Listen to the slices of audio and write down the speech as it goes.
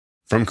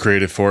From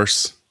Creative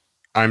Force,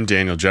 I'm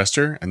Daniel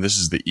Jester, and this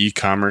is the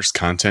E-commerce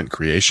Content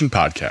Creation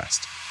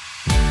Podcast.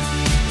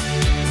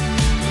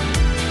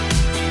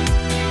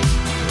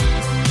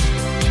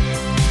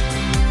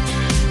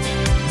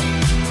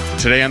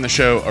 Today on the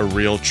show, a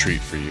real treat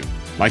for you.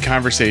 My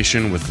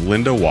conversation with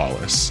Linda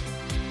Wallace.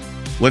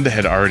 Linda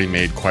had already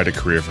made quite a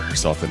career for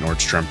herself at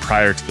Nordstrom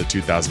prior to the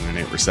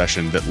 2008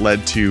 recession that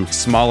led to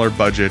smaller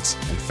budgets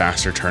and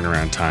faster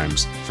turnaround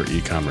times for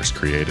e-commerce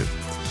creative.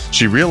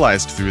 She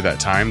realized through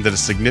that time that a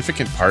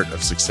significant part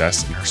of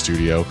success in her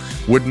studio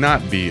would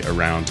not be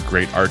around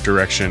great art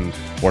direction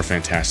or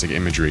fantastic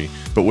imagery,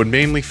 but would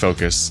mainly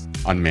focus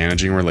on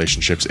managing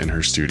relationships in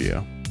her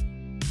studio.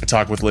 I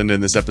talk with Linda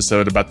in this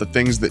episode about the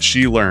things that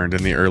she learned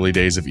in the early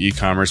days of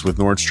e-commerce with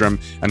Nordstrom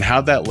and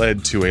how that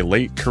led to a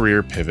late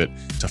career pivot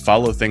to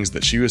follow things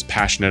that she was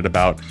passionate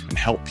about and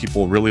help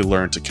people really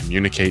learn to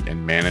communicate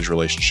and manage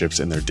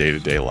relationships in their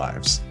day-to-day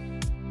lives.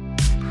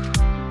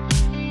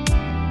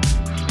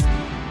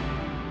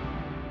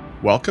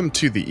 Welcome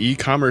to the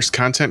E-commerce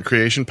Content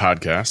Creation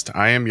Podcast.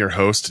 I am your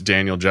host,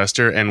 Daniel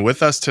Jester, and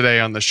with us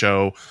today on the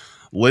show,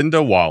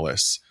 Linda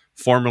Wallace,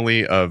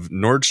 formerly of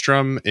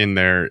Nordstrom in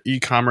their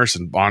e-commerce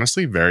and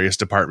honestly various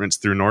departments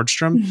through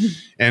Nordstrom.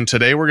 And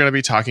today we're going to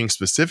be talking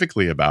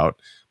specifically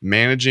about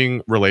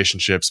managing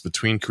relationships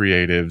between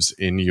creatives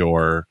in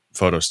your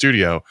photo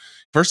studio.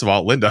 First of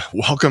all, Linda,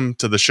 welcome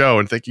to the show,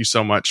 and thank you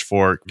so much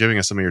for giving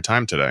us some of your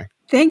time today.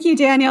 Thank you,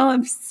 Daniel.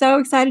 I'm so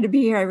excited to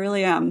be here. I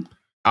really am.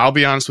 I'll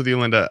be honest with you,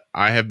 Linda,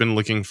 I have been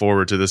looking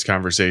forward to this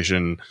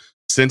conversation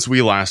since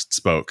we last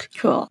spoke.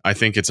 Cool. I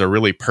think it's a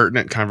really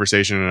pertinent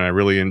conversation, and I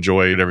really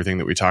enjoyed everything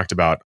that we talked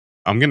about.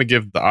 I'm going to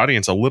give the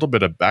audience a little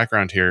bit of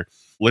background here.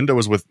 Linda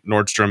was with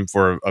Nordstrom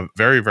for a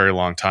very, very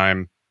long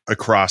time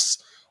across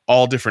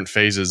all different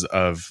phases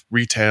of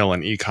retail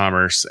and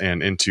e-commerce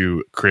and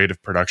into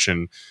creative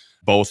production,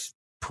 both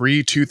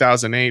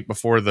pre-2008,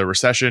 before the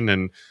recession,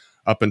 and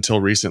up until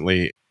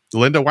recently.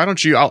 Linda, why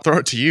don't I'll throw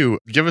it to you.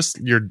 Give us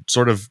your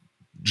sort of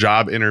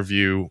job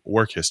interview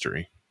work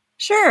history.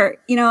 Sure.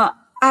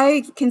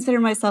 I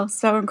consider myself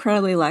so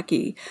incredibly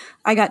lucky.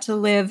 I got to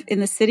live in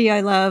the city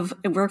I love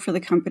and work for the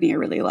company I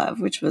really love,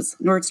 which was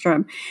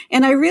Nordstrom.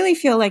 And I really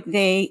feel like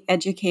they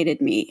educated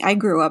me. I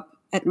grew up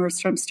at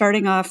Nordstrom,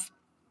 starting off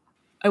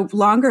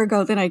longer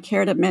ago than I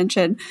care to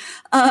mention,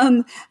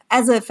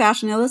 as a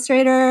fashion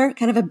illustrator,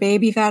 kind of a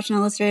baby fashion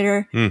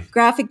illustrator,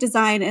 graphic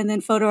design, and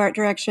then photo art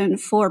direction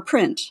for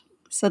print.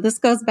 So this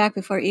goes back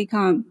before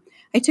e-com.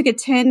 I took a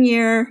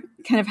 10-year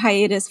kind of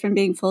hiatus from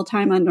being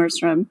full-time on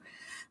Nordstrom.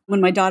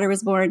 When my daughter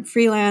was born,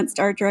 freelanced,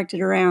 art directed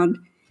around,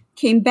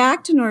 came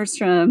back to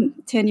Nordstrom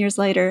 10 years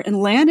later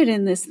and landed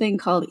in this thing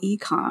called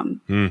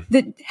e-com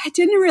that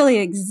didn't really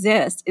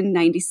exist in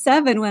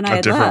 97 when I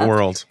had left. A different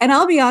world. And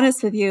I'll be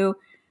honest with you,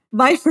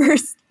 my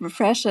first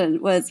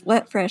impression was,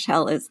 what fresh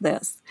hell is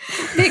this?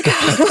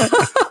 Because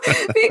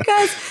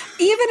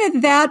even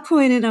at that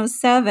point in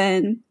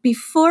 07,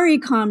 before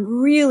e-com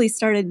really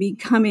started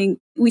becoming,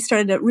 we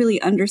started to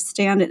really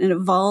understand it and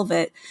evolve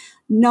it,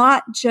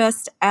 not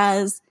just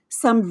as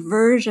some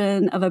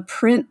version of a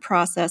print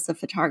process of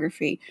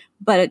photography,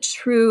 but a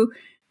true,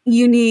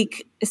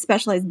 unique,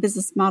 specialized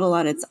business model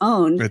on its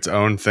own. Its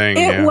own thing.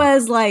 It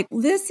was like,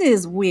 this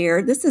is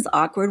weird. This is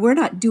awkward. We're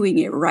not doing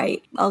it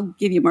right. I'll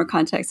give you more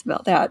context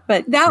about that.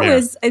 But that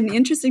was an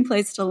interesting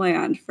place to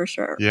land for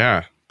sure.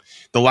 Yeah.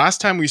 The last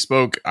time we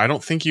spoke, I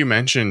don't think you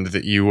mentioned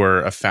that you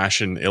were a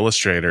fashion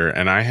illustrator,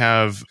 and I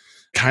have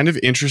kind of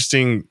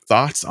interesting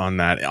thoughts on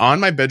that. On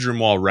my bedroom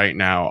wall right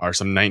now are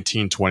some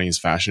 1920s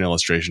fashion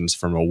illustrations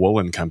from a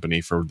woolen company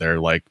for their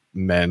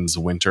men's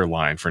winter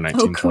line for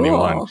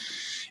 1921. Cool.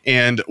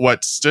 And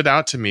what stood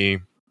out to me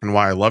and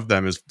why I love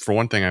them is, for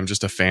one thing, I'm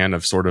just a fan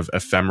of sort of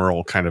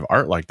ephemeral kind of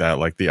art like that,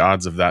 like the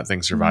odds of that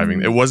thing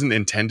surviving. It wasn't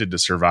intended to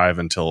survive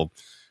until,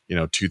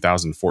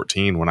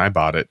 2014 when I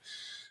bought it.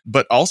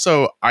 But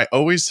also, I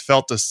always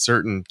felt a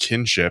certain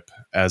kinship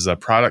as a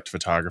product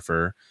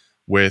photographer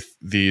with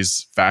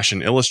these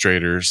fashion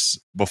illustrators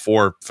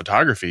before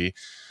photography,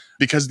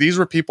 because these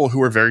were people who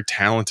were very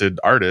talented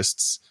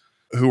artists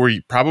who were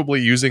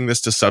probably using this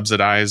to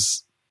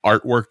subsidize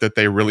artwork that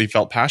they really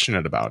felt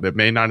passionate about. It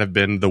may not have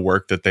been the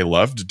work that they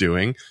loved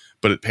doing,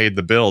 but it paid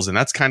the bills. And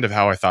that's kind of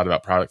how I thought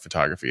about product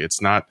photography.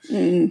 It's not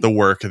the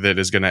work that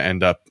is going to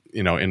end up,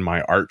 in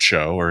my art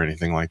show or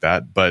anything like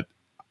that, but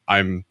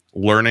I'm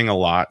learning a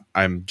lot.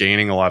 I'm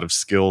gaining a lot of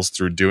skills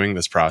through doing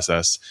this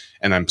process,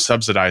 and I'm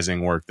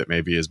subsidizing work that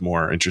maybe is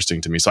more interesting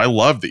to me. So I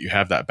love that you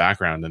have that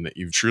background and that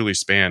you truly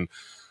span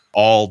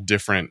all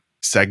different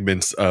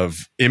segments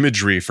of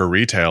imagery for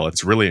retail.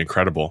 It's really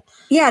incredible.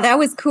 Yeah, that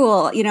was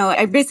cool.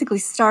 I basically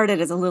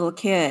started as a little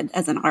kid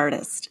as an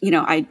artist.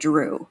 I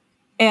drew.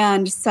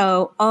 And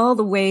so all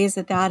the ways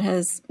that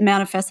has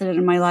manifested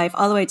in my life,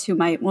 all the way to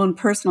my own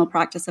personal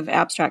practice of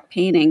abstract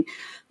painting,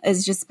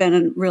 has just been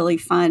a really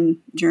fun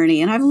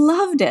journey. And I've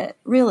loved it,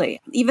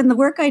 really. Even the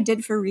work I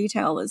did for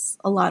retail was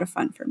a lot of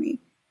fun for me.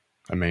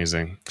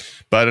 Amazing.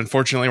 But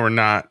unfortunately, we're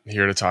not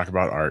here to talk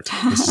about art.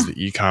 This is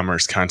the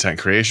e-commerce content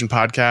creation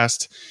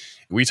podcast.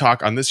 We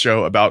talk on this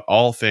show about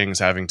all things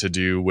having to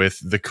do with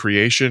the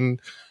creation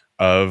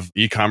of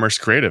e-commerce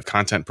creative,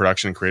 content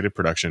production, creative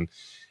production.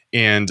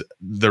 And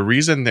the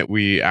reason that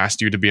we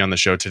asked you to be on the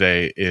show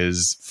today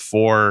is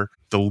for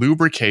the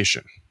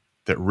lubrication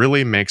that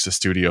really makes a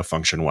studio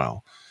function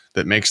well,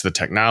 that makes the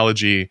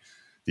technology,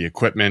 the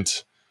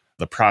equipment,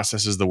 the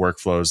processes, the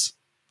workflows,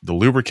 the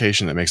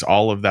lubrication that makes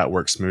all of that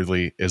work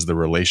smoothly is the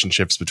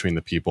relationships between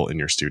the people in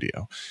your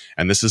studio.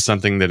 And this is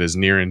something that is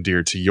near and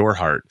dear to your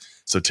heart.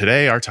 So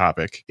today, our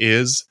topic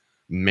is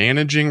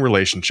managing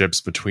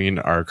relationships between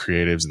our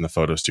creatives in the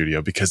photo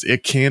studio, because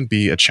it can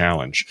be a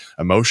challenge.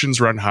 Emotions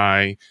run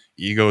high,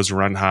 egos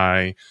run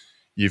high.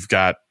 You've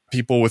got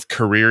people with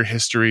career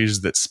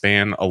histories that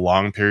span a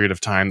long period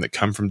of time that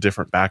come from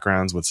different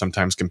backgrounds with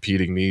sometimes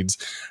competing needs.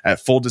 At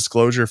full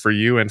disclosure for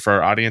you and for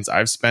our audience,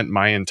 I've spent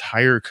my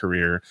entire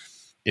career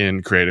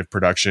in creative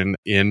production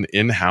in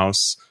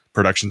in-house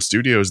production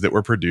studios that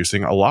were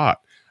producing a lot.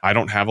 I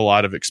don't have a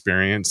lot of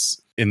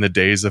experience in the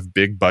days of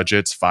big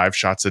budgets, 5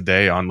 shots a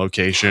day on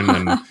location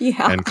and,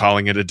 and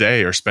calling it a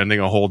day, or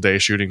spending a whole day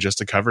shooting just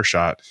a cover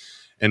shot.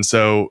 And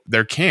so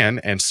there can,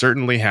 and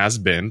certainly has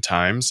been,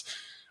 times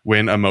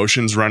when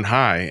emotions run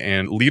high,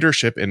 and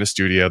leadership in a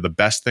studio, the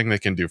best thing they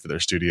can do for their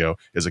studio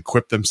is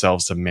equip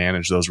themselves to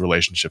manage those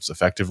relationships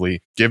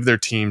effectively, give their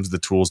teams the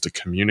tools to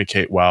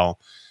communicate well.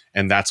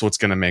 And that's what's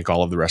going to make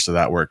all of the rest of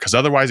that work. Because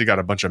otherwise, you got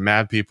a bunch of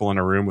mad people in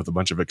a room with a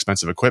bunch of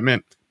expensive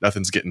equipment.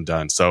 Nothing's getting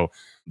done. So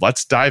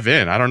let's dive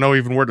in. I don't know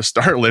even where to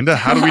start, Linda.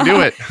 How do we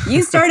do it?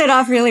 You started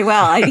off really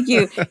well. I think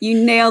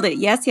you nailed it.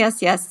 Yes,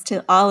 yes, yes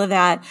to all of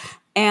that.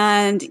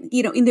 And,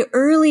 you know, in the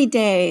early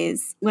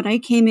days, when I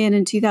came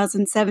in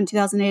 2007,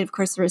 2008, of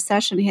course, the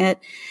recession hit,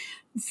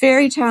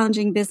 very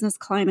challenging business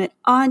climate,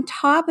 on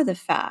top of the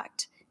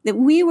fact that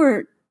we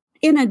were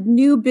in a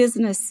new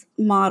business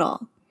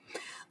model.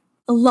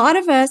 A lot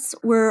of us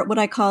were what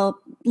I call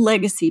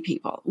legacy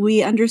people.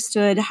 We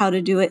understood how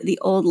to do it the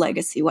old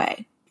legacy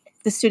way.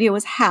 The studio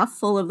was half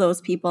full of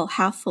those people,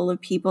 half full of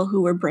people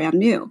who were brand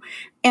new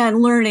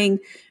and learning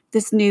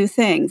this new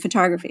thing,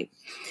 photography.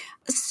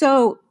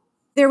 So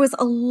there was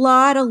a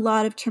lot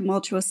of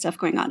tumultuous stuff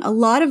going on. A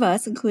lot of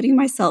us, including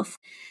myself,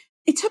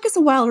 it took us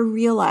a while to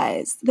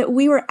realize that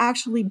we were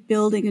actually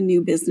building a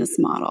new business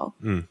model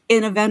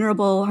in a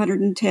venerable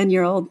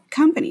 110-year-old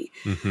company.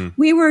 Mm-hmm.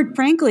 We were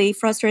frankly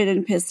frustrated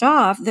and pissed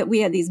off that we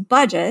had these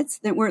budgets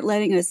that weren't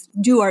letting us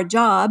do our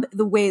job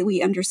the way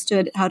we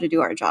understood how to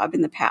do our job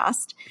in the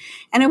past.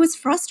 And it was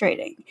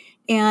frustrating.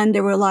 And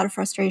there were a lot of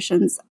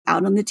frustrations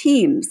out on the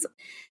teams.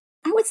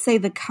 I would say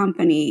the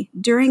company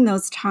during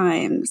those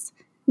times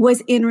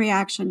was in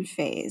reaction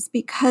phase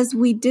because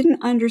we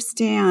didn't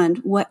understand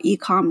what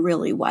e-com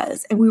really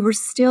was. And we were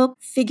still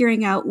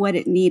figuring out what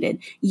it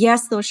needed.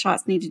 Yes, those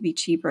shots needed to be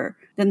cheaper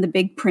than the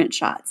big print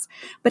shots,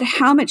 but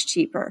how much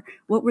cheaper?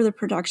 What were the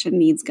production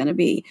needs going to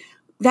be?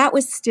 That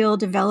was still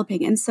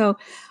developing. And so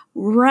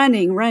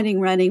running,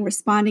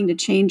 responding to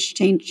change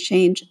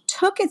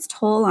took its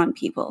toll on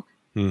people.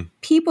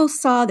 People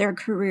saw their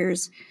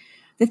careers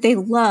that they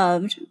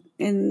loved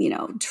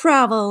in,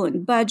 travel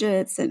and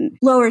budgets and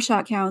lower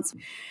shot counts.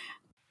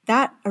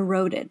 That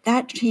eroded.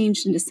 That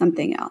changed into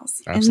something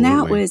else. Absolutely. And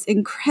that was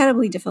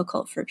incredibly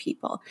difficult for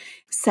people.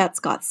 Sets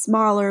got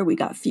smaller. We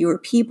got fewer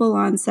people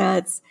on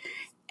sets.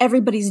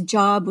 Everybody's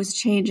job was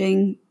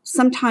changing.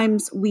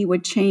 Sometimes we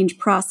would change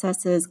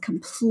processes,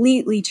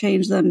 completely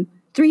change them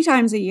 3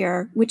 times a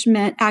year, which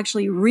meant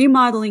actually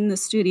remodeling the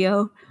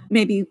studio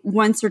maybe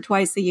once or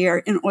twice a year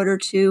in order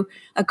to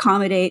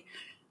accommodate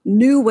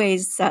new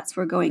ways sets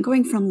were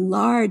going from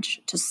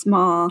large to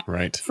small,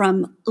 right,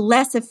 from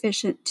less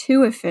efficient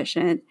to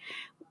efficient,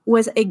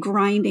 was a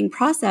grinding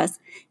process.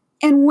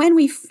 And when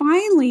we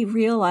finally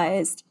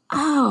realized,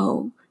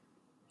 oh,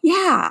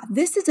 yeah,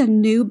 this is a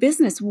new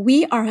business.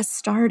 We are a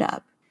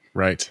startup.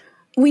 Right.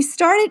 We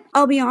started,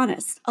 I'll be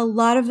honest, a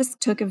lot of us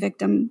took a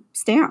victim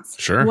stance.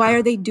 Sure. Why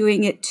are they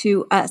doing it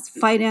to us?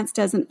 Finance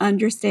doesn't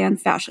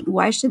understand fashion.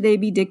 Why should they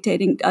be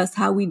dictating to us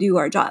how we do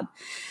our job?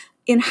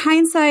 In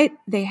hindsight,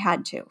 they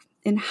had to.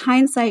 In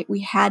hindsight,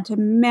 we had to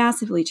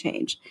massively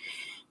change.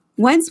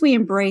 Once we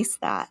embraced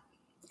that,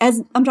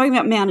 as I'm talking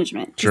about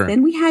management, sure,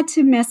 then we had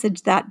to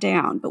message that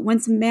down. But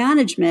once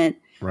management,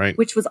 right,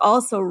 which was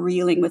also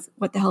reeling with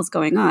what the hell's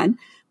going on,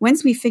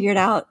 once we figured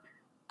out,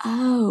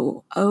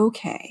 oh,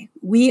 okay,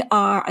 we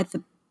are at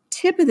the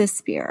tip of the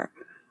spear,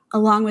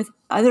 along with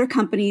other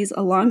companies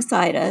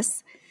alongside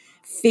us,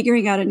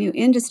 figuring out a new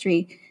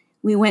industry,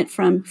 we went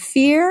from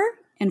fear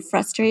and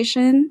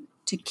frustration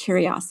to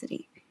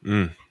curiosity.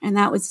 And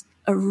that was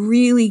a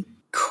really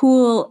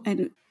cool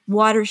and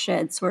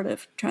watershed sort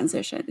of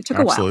transition. It took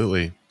a while.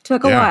 Absolutely.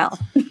 Took a while.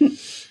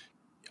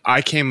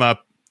 I came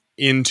up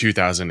in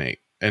 2008.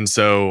 And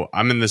so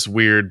I'm in this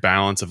weird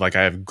balance of I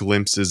have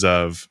glimpses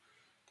of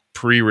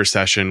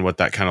pre-recession, what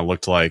that kind of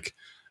looked like.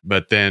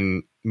 But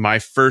then my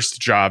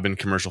first job in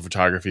commercial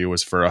photography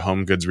was for a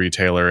home goods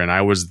retailer, and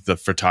I was the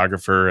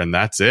photographer, and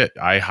that's it.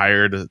 I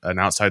hired an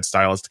outside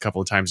stylist a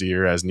couple of times a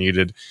year as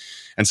needed.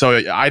 And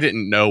so I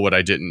didn't know what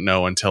I didn't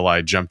know until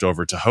I jumped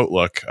over to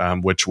Outlook,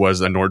 which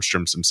was a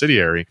Nordstrom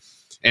subsidiary.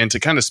 And to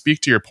kind of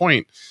speak to your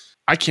point,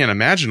 I can't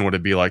imagine what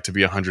it'd be like to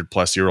be a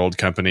 100-plus-year-old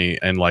company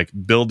and like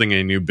building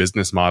a new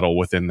business model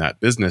within that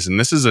business. And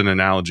this is an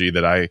analogy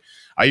that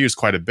I use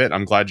quite a bit.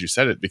 I'm glad you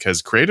said it,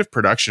 because creative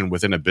production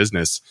within a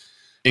business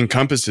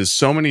encompasses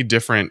so many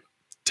different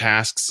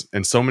tasks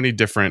and so many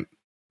different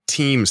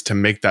teams to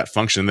make that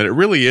function that it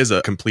really is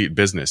a complete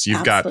business.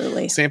 You've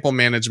Absolutely. got sample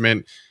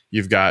management,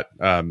 you've got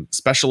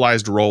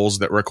specialized roles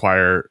that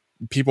require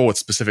people with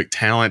specific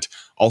talent,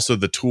 also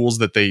the tools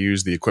that they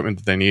use, the equipment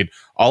that they need,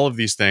 all of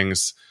these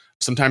things.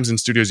 Sometimes in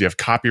studios, you have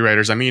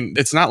copywriters. I mean,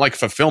 it's not like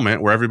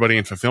fulfillment where everybody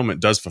in fulfillment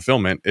does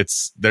fulfillment.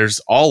 There's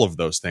all of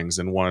those things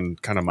in one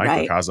kind of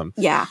microcosm.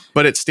 Right. Yeah.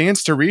 But it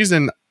stands to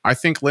reason, I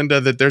think, Linda,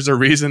 that there's a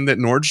reason that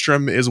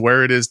Nordstrom is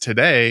where it is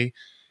today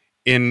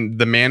in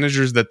the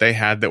managers that they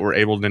had that were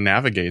able to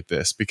navigate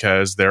this,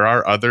 because there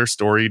are other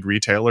storied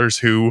retailers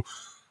who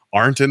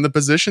aren't in the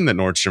position that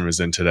Nordstrom is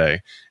in today.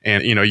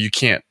 And, you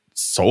can't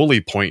solely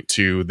point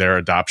to their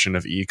adoption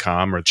of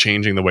e-com or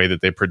changing the way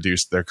that they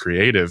produced their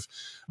creative,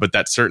 but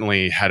that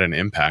certainly had an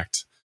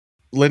impact.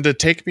 Linda,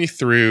 take me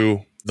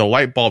through, the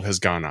light bulb has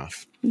gone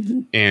off,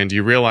 and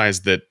you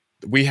realize that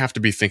we have to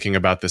be thinking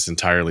about this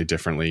entirely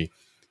differently.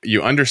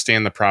 You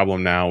understand the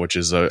problem now, which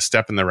is a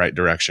step in the right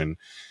direction.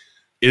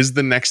 Is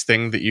the next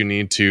thing that you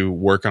need to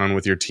work on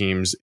with your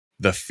teams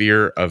the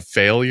fear of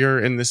failure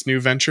in this new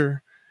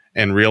venture,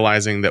 and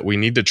realizing that we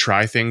need to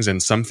try things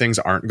and some things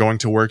aren't going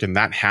to work, and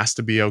that has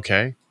to be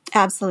okay?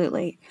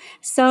 Absolutely.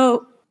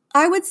 So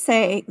I would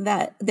say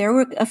that there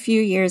were a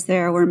few years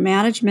there where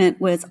management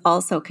was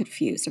also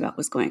confused about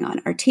what's going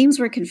on. Our teams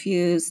were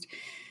confused,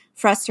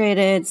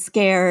 frustrated,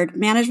 scared.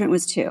 Management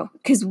was too,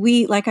 because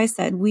like I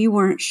said, we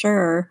weren't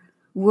sure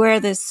where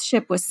this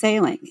ship was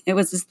sailing. It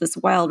was just this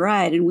wild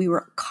ride, and we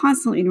were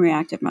constantly in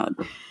reactive mode.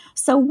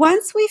 So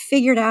once we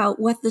figured out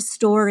what the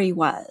story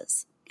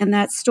was, and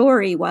that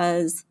story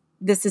was,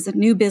 this is a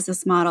new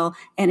business model,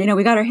 and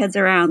we got our heads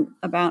around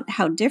about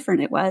how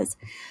different it was,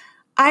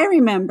 I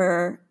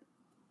remember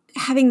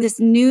having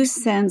this new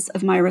sense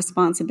of my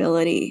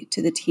responsibility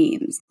to the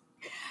teams,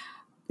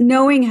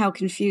 knowing how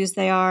confused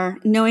they are,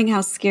 knowing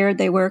how scared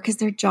they were because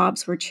their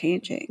jobs were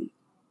changing,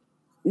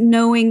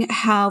 knowing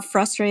how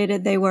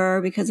frustrated they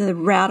were because of the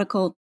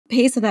radical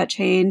pace of that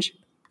change,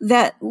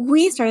 that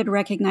we started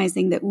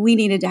recognizing that we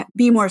needed to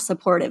be more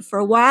supportive. For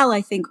a while, I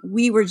think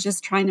we were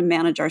just trying to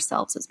manage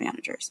ourselves as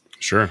managers.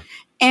 Sure.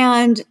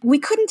 And we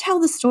couldn't tell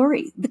the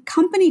story. The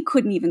company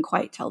couldn't even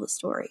quite tell the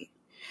story.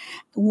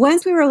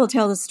 Once we were able to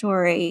tell the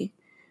story,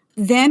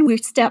 then we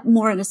stepped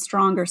more in a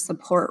stronger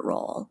support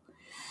role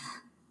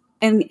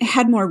and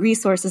had more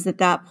resources at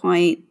that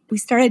point. We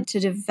started to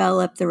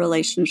develop the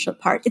relationship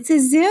part. It's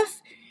as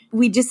if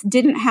we just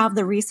didn't have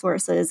the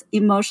resources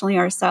emotionally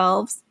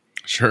ourselves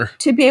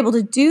to be able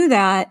to do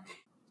that.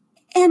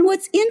 And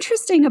what's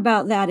interesting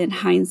about that in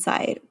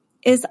hindsight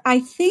is I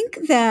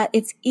think that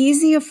it's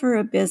easier for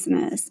a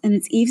business and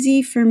it's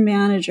easy for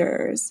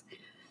managers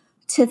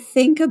to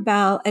think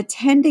about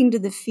attending to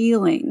the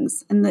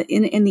feelings and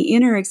the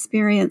inner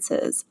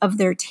experiences of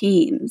their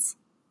teams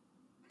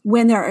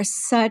when there are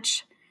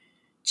such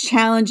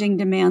challenging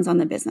demands on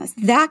the business.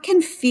 That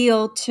can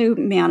feel to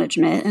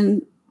management,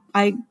 and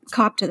I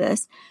cop to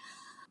this,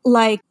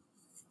 like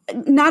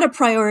not a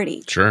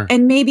priority. Sure.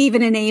 And maybe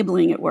even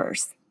enabling it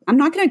worse. I'm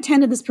not going to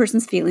attend to this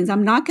person's feelings.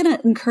 I'm not going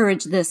to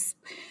encourage this,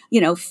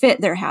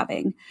 fit they're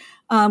having.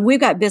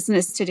 We've got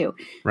business to do.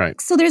 Right.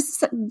 So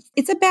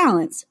it's a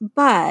balance.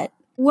 But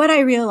what I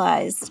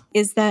realized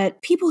is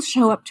that people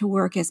show up to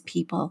work as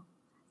people.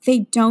 They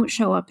don't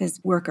show up as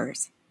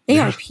workers. They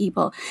are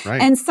people.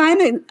 Right.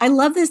 And I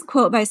love this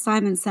quote by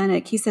Simon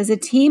Sinek. He says, a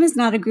team is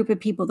not a group of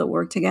people that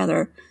work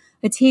together.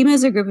 A team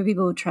is a group of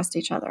people who trust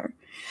each other.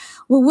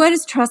 Well, where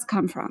does trust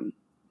come from?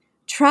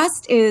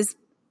 Trust is,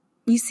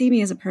 you see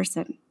me as a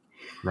person.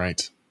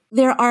 Right.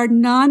 There are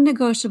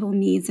non-negotiable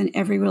needs in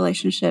every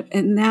relationship,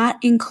 and that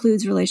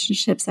includes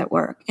relationships at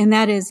work. And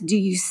that is, do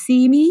you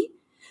see me?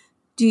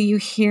 Do you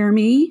hear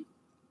me?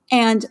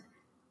 And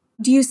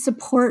do you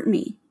support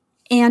me?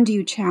 And do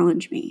you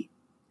challenge me?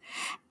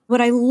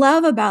 What I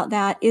love about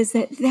that is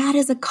that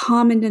is a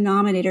common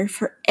denominator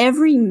for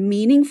every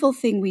meaningful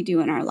thing we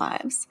do in our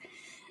lives,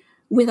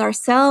 with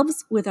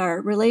ourselves, with our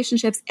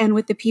relationships, and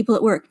with the people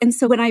at work. And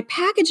so when I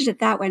packaged it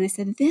that way, and I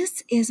said,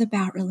 this is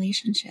about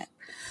relationship.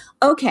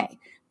 Okay,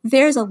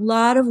 there's a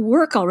lot of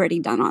work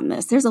already done on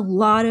this. There's a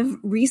lot of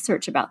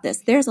research about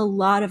this. There's a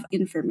lot of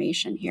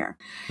information here.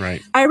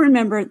 Right. I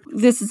remember,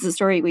 this is the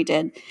story we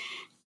did.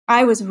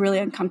 I was really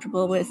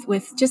uncomfortable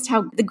with just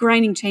how the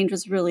grinding change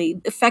was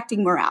really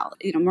affecting morale.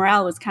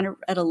 Morale was kind of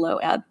at a low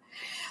ebb.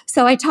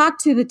 So I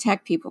talked to the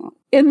tech people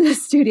in the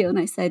studio and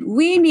I said,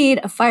 we need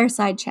a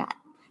fireside chat.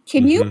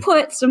 Can you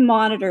put some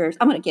monitors?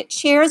 I'm going to get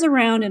chairs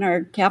around in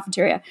our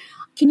cafeteria.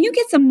 Can you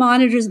get some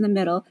monitors in the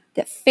middle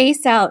that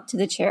face out to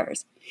the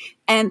chairs?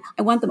 And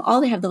I want them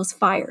all to have those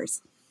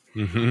fires.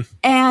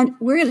 And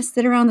we're going to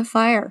sit around the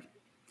fire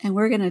and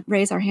we're going to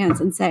raise our hands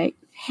and say,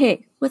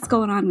 hey, what's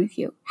going on with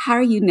you? How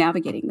are you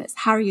navigating this?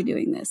 How are you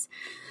doing this?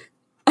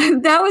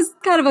 That was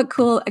kind of a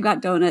cool, I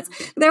got donuts.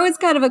 That was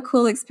kind of a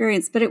cool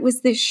experience, but it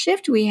was this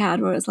shift we had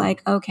where it was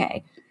like,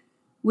 okay,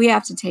 we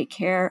have to take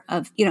care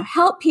of,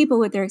 help people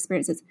with their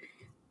experiences.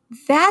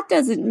 That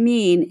doesn't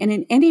mean, and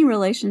in any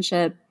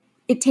relationship,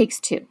 it takes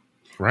two.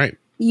 Right.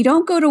 You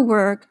don't go to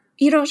work,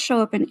 you don't show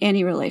up in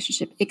any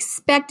relationship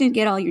expecting to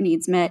get all your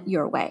needs met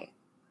your way.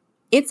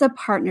 It's a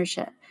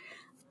partnership.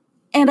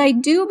 And I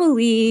do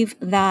believe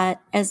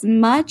that as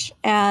much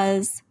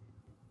as,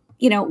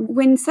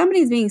 when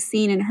somebody's being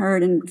seen and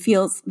heard and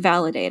feels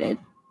validated,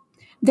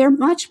 they're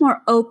much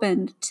more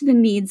open to the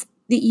needs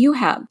that you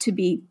have to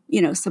be,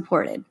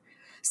 supported.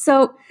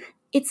 So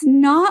it's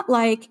not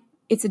like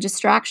it's a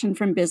distraction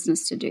from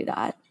business to do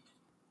that.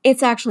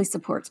 It actually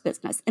supports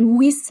business. And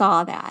we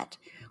saw that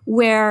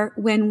where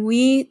when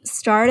we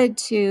started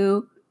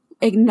to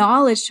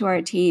acknowledge to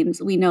our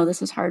teams, we know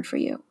this is hard for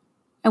you.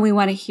 And we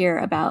want to hear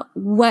about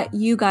what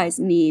you guys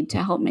need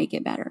to help make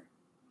it better.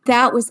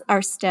 That was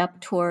our step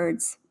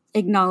towards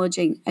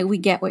acknowledging we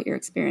get what you're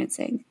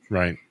experiencing.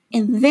 Right.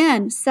 And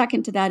then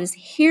second to that is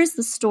here's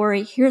the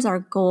story, here's our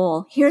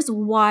goal, here's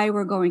why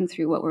we're going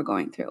through what we're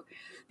going through.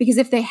 Because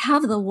if they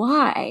have the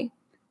why,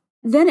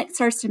 then it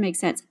starts to make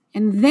sense.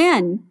 And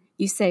then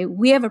you say,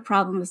 we have a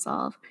problem to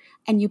solve.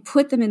 And you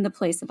put them in the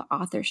place of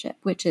authorship,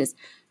 which is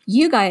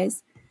you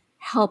guys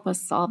help us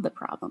solve the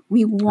problem.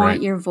 We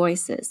want your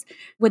voices.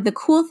 What the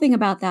cool thing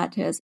about that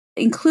is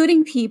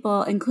including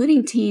people,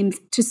 including teams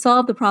to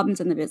solve the problems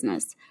in the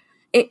business.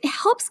 It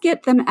helps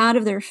get them out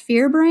of their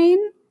fear brain.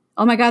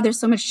 Oh my God, there's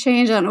so much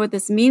change. I don't know what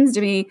this means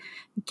to me.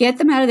 Get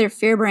them out of their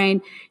fear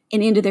brain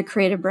and into their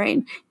creative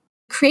brain.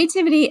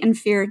 Creativity and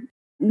fear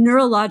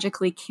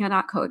neurologically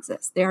cannot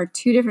coexist. There are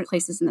two different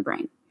places in the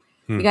brain.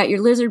 You got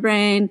your lizard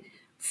brain,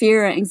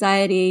 fear,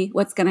 anxiety,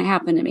 what's going to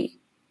happen to me?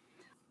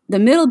 The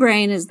middle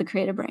brain is the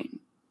creative brain.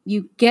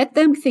 You get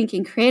them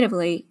thinking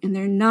creatively and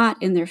they're not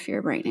in their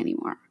fear brain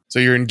anymore. So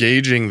you're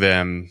engaging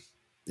them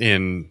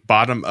in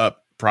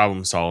bottom-up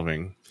problem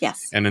solving.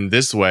 Yes. And in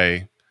this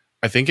way,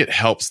 I think it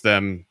helps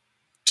them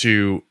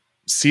to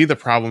see the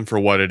problem for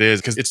what it is,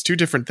 because it's two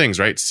different things,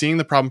 right? Seeing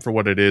the problem for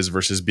what it is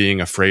versus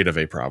being afraid of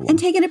a problem. And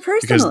taking it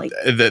personally.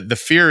 Because the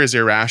fear is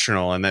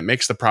irrational and that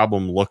makes the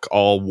problem look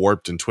all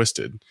warped and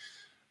twisted.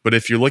 But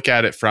if you look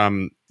at it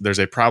from, there's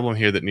a problem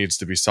here that needs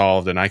to be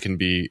solved and I can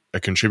be a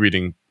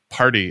contributing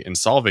party in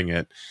solving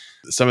it,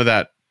 some of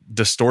that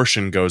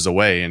distortion goes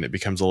away and it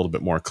becomes a little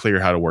bit more clear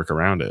how to work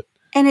around it.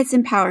 And it's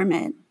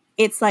empowerment.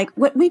 It's like,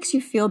 what makes you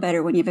feel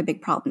better when you have a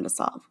big problem to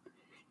solve?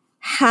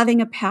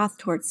 Having a path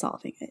towards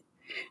solving it.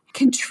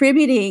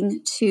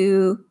 Contributing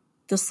to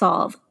the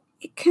solve.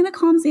 It kind of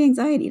calms the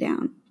anxiety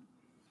down.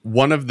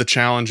 One of the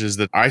challenges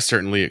that I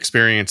certainly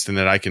experienced and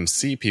that I can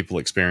see people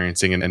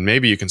experiencing, and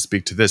maybe you can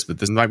speak to this, but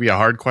this might be a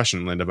hard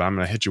question, Linda, but I'm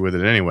going to hit you with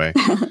it anyway.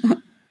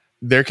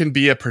 There can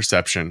be a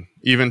perception,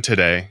 even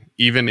today,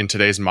 even in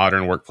today's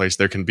modern workplace,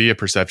 there can be a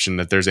perception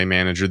that there's a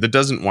manager that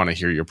doesn't want to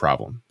hear your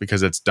problem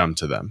because it's dumb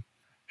to them.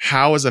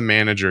 How, as a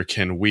manager,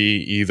 can we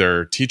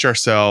either teach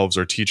ourselves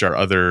or teach our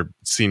other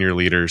senior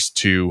leaders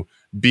to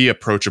be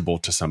approachable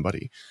to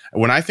somebody?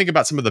 When I think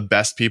about some of the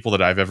best people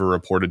that I've ever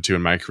reported to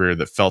in my career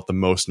that felt the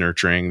most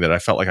nurturing, that I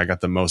felt like I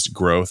got the most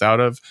growth out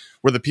of,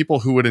 were the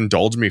people who would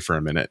indulge me for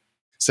a minute,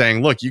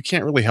 saying, look, you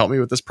can't really help me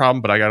with this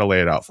problem, but I got to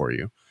lay it out for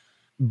you.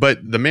 But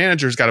the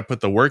manager's got to put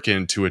the work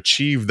in to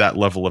achieve that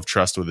level of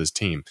trust with his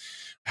team.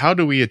 How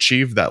do we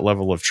achieve that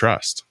level of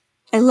trust?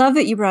 I love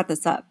that you brought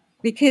this up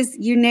because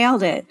you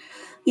nailed it.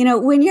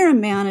 When you're a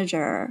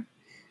manager,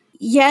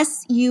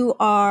 yes, you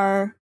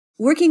are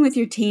working with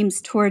your teams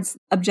towards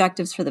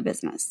objectives for the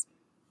business.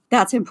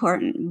 That's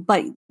important.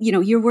 But,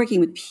 you're working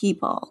with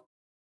people.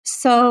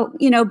 So,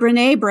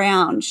 Brené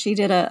Brown, she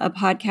did a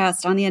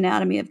podcast on the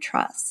anatomy of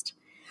trust.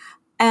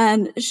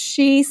 And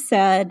she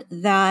said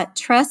that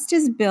trust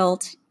is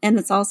built and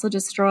it's also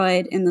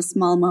destroyed in the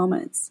small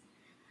moments.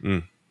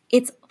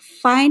 It's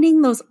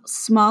finding those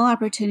small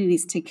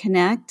opportunities to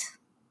connect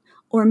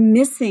or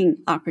missing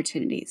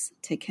opportunities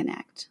to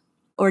connect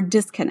or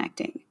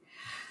disconnecting.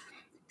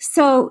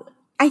 So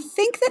I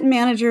think that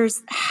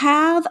managers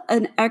have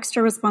an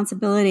extra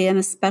responsibility and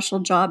a special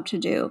job to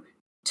do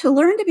to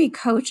learn to be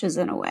coaches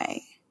in a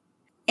way.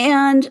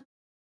 And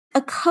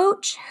a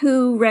coach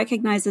who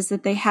recognizes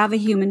that they have a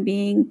human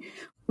being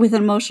with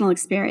an emotional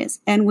experience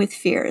and with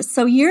fears.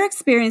 So your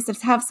experience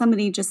of have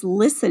somebody just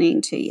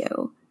listening to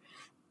you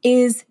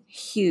is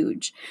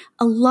huge.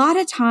 A lot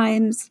of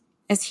times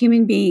as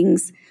human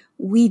beings,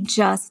 we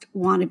just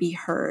want to be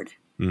heard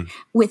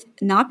with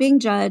not being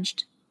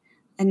judged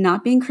and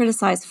not being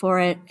criticized for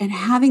it and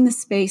having the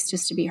space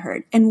just to be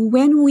heard. And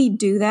when we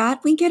do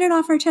that, we get it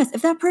off our chest.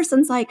 If that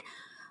person's like,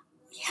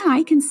 yeah,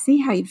 I can see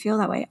how you'd feel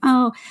that way.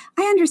 Oh,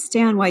 I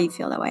understand why you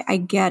feel that way. I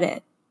get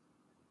it.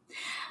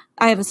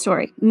 I have a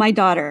story. My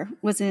daughter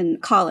was in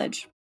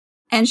college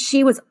and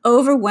she was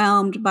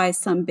overwhelmed by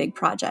some big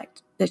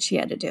project that she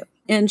had to do.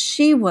 And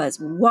she was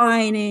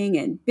whining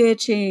and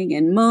bitching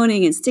and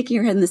moaning and sticking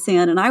her head in the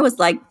sand. And I was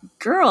like,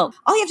 girl,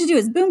 all you have to do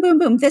is boom, boom,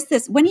 boom,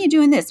 this. When are you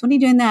doing this? When are you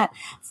doing that?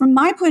 From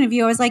my point of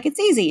view, I was like, it's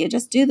easy. You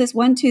just do this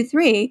 1, 2,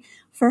 3.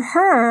 For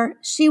her,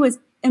 she was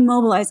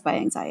immobilized by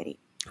anxiety.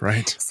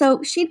 Right.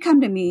 So she'd come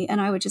to me and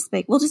I would just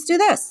say, well, just do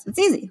this. It's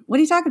easy. What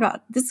are you talking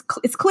about?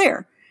 It's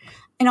clear.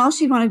 And all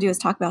she'd want to do is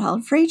talk about how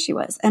afraid she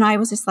was. And I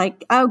was just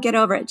like, oh, get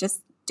over it.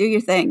 Just do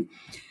your thing.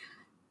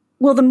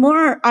 Well, the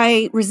more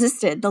I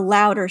resisted, the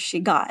louder she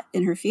got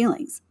in her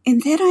feelings.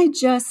 And then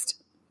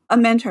a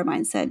mentor of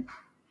mine said,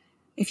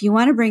 if you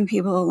want to bring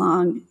people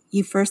along,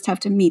 you first have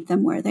to meet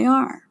them where they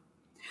are.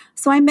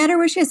 So I met her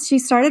where she is. She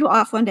started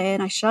off one day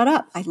and I shut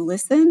up. I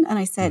listened and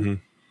I said,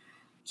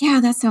 yeah,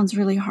 that sounds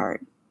really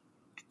hard.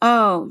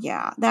 Oh,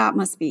 yeah, that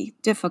must be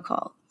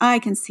difficult. I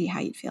can see how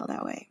you'd feel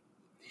that way.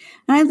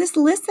 And I just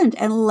listened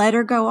and let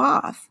her go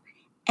off.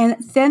 And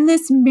then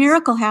this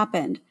miracle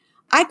happened.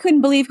 I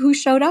couldn't believe who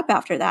showed up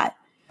after that.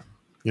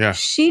 Yeah.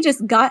 She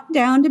just got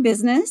down to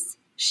business.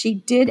 She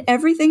did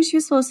everything she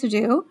was supposed to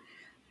do.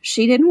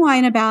 She didn't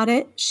whine about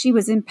it. She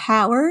was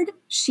empowered.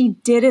 She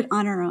did it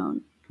on her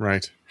own.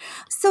 Right.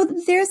 So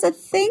there's a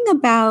thing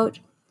about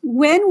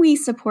when we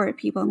support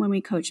people and when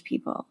we coach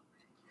people,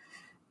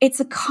 it's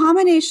a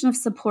combination of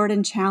support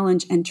and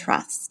challenge and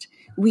trust.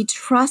 We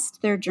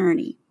trust their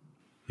journey.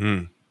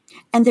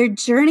 And their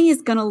journey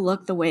is going to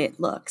look the way it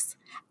looks.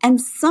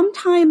 And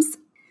sometimes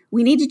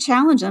we need to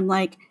challenge them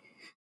like,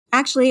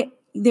 actually,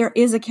 there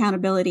is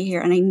accountability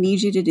here and I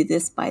need you to do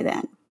this by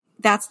then.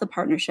 That's the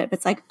partnership.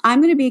 It's like, I'm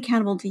going to be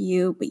accountable to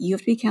you, but you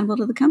have to be accountable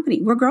to the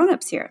company. We're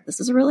grown-ups here. This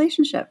is a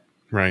relationship.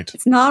 Right.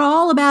 It's not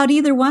all about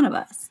either one of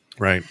us.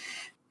 Right.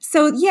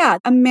 So yeah,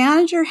 a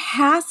manager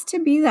has to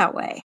be that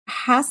way,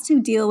 has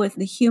to deal with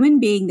the human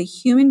being. The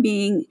human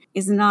being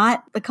is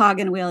not the cog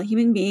in a wheel. A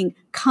human being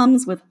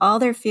comes with all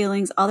their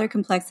feelings, all their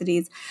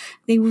complexities.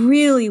 They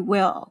really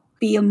will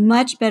be a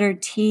much better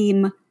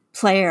team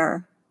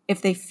player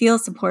if they feel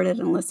supported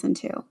and listened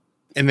to.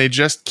 And they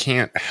just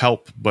can't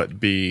help but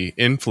be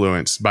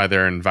influenced by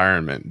their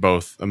environment,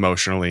 both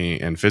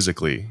emotionally and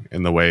physically,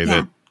 in the way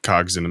that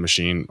cogs in a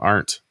machine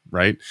aren't,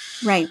 right?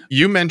 Right.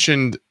 You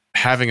mentioned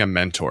having a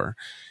mentor.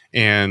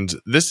 And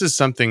this is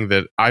something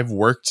that I've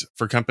worked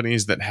for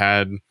companies that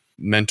had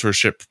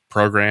mentorship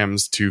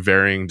programs to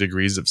varying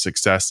degrees of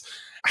success.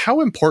 How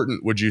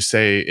important would you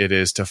say it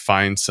is to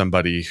find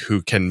somebody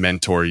who can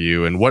mentor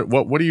you? And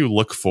what do you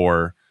look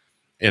for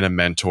in a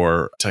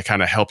mentor to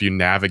kind of help you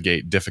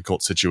navigate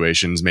difficult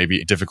situations,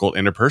 maybe difficult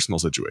interpersonal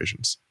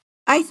situations?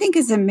 I think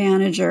as a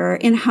manager,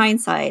 in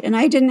hindsight, and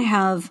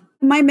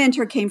my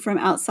mentor came from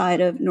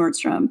outside of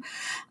Nordstrom,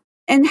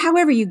 and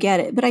however you get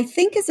it, but I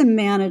think as a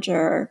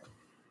manager,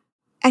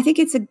 I think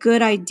it's a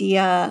good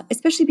idea,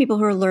 especially people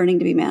who are learning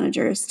to be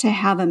managers, to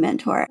have a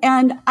mentor.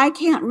 And I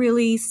can't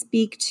really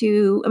speak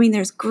to,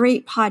 there's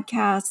great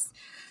podcasts,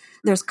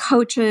 there's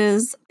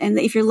coaches, and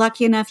if you're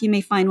lucky enough, you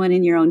may find one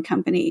in your own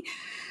company.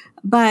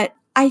 But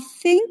I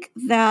think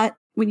that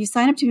when you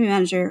sign up to be a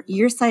manager,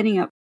 you're signing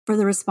up for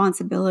the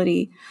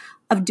responsibility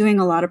of doing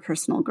a lot of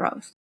personal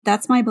growth.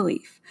 That's my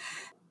belief.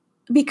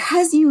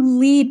 Because you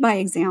lead by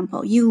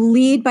example. You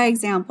lead by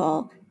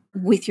example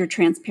with your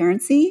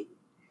transparency.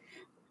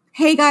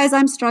 Hey guys,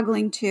 I'm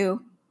struggling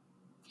too.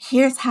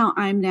 Here's how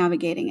I'm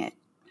navigating it.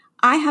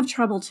 I have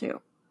trouble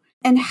too.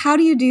 And how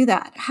do you do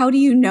that? How do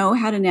you know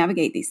how to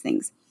navigate these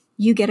things?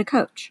 You get a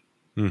coach.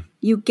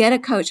 You get a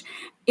coach.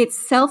 It's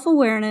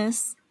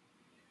self-awareness.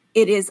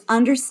 It is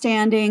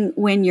understanding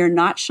when you're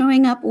not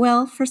showing up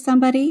well for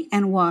somebody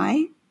and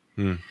why.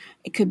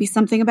 It could be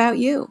something about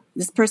you.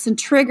 This person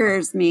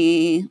triggers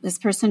me. This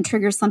person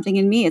triggers something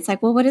in me. It's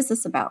like, well, what is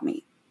this about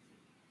me?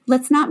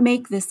 Let's not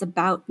make this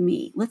about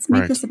me. Let's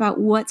make this about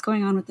what's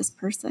going on with this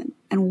person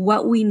and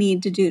what we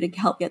need to do to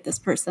help get this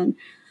person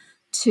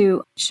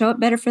to show up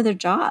better for their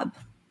job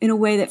in a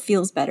way that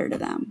feels better to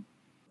them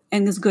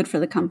and is good for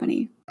the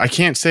company. I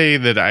can't say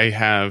that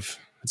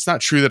it's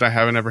not true that I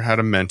haven't ever had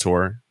a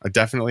mentor. I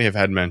definitely have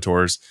had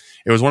mentors.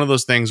 It was one of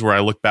those things where I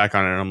look back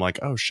on it and I'm like,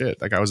 oh shit,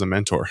 that guy was a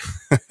mentor.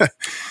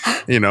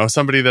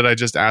 Somebody that I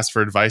just asked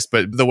for advice.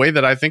 But the way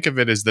that I think of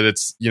it is that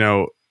it's,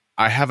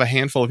 I have a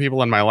handful of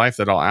people in my life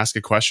that I'll ask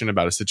a question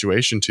about a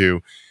situation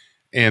to,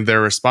 and their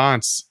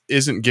response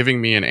isn't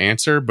giving me an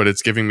answer, but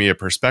it's giving me a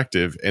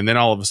perspective. And then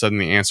all of a sudden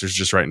the answer is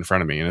just right in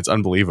front of me, and it's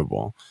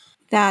unbelievable.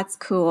 That's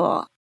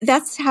cool.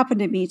 That's happened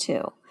to me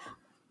too.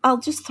 I'll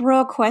just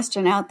throw a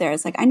question out there.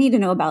 It's like, I need to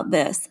know about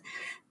this.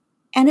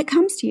 And it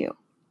comes to you.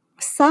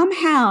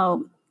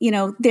 Somehow,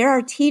 there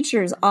are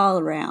teachers all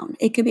around.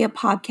 It could be a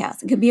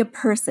podcast. It could be a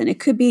person. It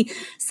could be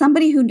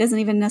somebody who doesn't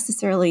even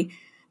necessarily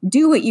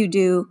do what you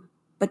do,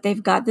 but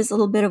they've got this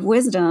little bit of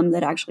wisdom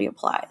that actually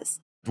applies.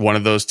 One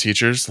of those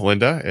teachers,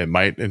 Linda, it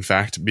might in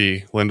fact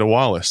be Linda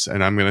Wallace.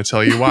 And I'm going to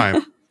tell you why.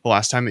 The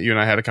last time that you and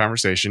I had a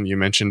conversation, you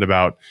mentioned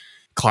about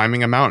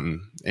climbing a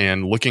mountain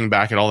and looking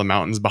back at all the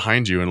mountains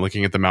behind you and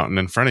looking at the mountain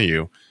in front of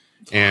you.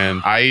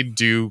 And I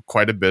do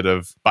quite a bit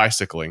of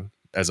bicycling.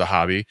 as a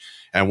hobby.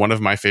 And one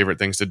of my favorite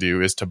things to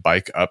do is to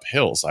bike up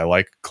hills. I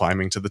like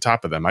climbing to the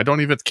top of them. I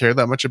don't even care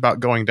that much about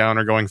going down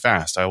or going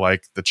fast. I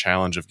like the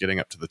challenge of getting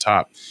up to the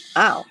top.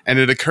 Wow. And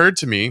it occurred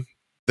to me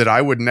that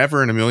I would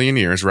never in a million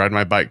years ride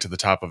my bike to the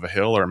top of a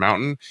hill or a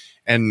mountain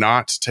and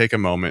not take a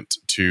moment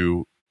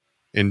to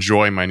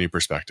enjoy my new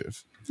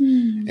perspective.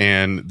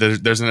 And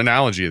there's an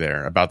analogy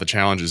there about the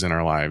challenges in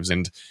our lives.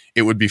 And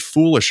it would be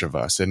foolish of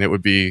us, and it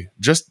would be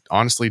just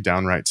honestly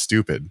downright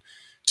stupid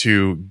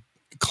to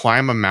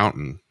climb a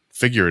mountain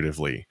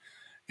figuratively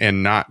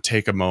and not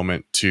take a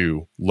moment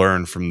to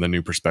learn from the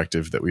new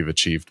perspective that we've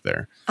achieved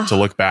there, to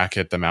look back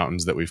at the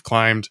mountains that we've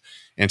climbed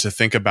and to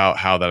think about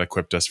how that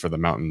equipped us for the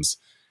mountains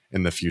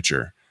in the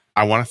future.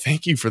 I want to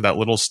thank you for that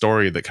little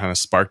story that kind of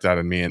sparked that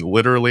in me. And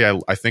literally,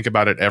 I think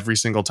about it every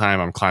single time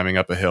I'm climbing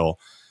up a hill,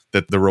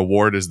 that the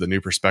reward is the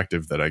new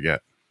perspective that I get.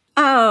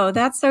 Oh,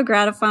 that's so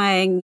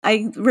gratifying.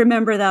 I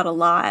remember that a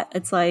lot.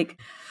 It's like,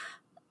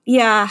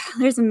 yeah,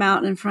 there's a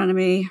mountain in front of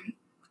me.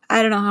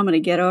 I don't know how I'm going to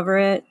get over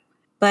it,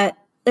 but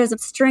there's a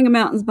string of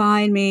mountains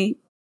behind me,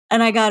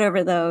 and I got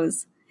over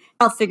those.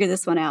 I'll figure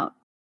this one out.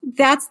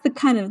 That's the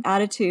kind of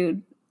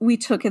attitude we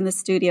took in the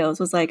studios,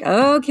 was like,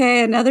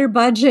 okay, another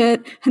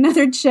budget,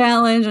 another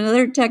challenge,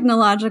 another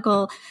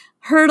technological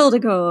hurdle to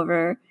go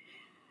over.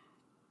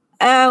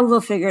 Oh, we'll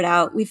figure it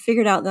out. We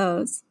figured out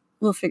those.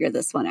 We'll figure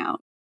this one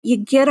out. You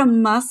get a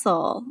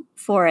muscle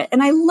for it.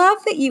 And I love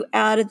that you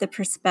added the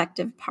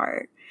perspective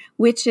part,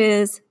 which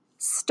is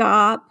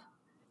stop,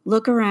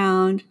 look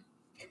around,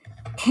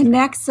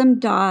 connect some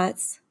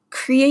dots,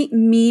 create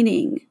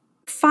meaning,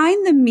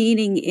 find the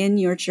meaning in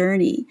your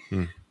journey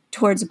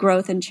towards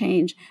growth and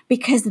change,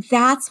 because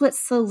that's what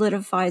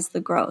solidifies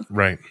the growth.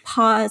 Right.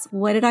 Pause.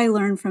 What did I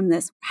learn from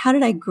this? How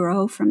did I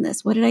grow from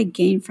this? What did I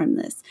gain from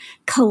this?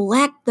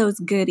 Collect those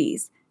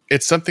goodies.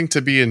 It's something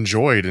to be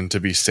enjoyed and to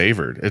be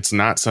savored. It's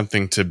not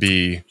something to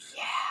be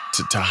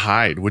to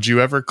hide. Would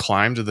you ever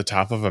climb to the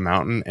top of a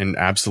mountain and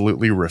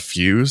absolutely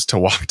refuse to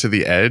walk to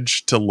the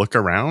edge to look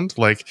around?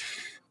 Like,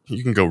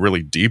 you can go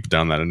really deep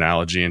down that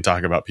analogy and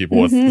talk about people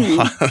with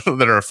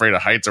that are afraid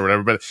of heights or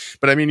whatever.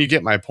 But I mean, you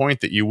get my point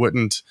that you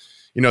wouldn't,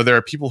 there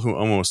are people who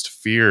almost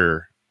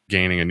fear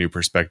gaining a new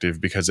perspective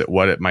because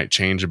what it might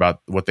change about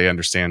what they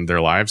understand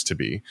their lives to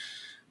be.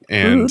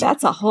 And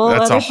that's a whole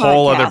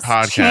other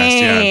podcast.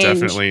 Change. Yeah,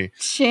 definitely.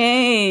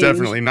 Change.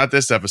 Definitely not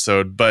this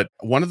episode. But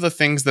one of the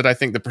things that I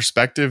think, the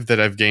perspective that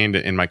I've gained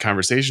in my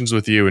conversations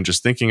with you and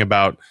just thinking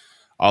about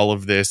all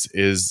of this,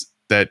 is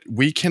that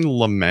we can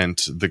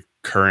lament the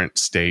current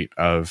state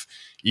of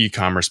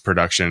e-commerce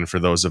production for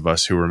those of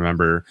us who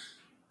remember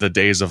the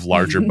days of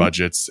larger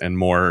budgets and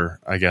more,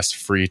 I guess,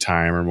 free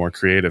time or more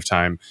creative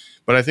time.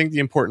 But I think the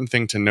important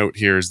thing to note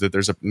here is that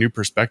there's a new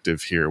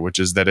perspective here, which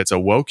is that it's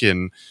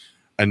awoken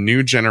a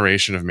new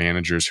generation of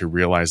managers who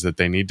realize that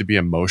they need to be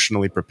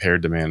emotionally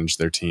prepared to manage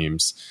their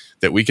teams,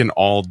 that we can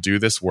all do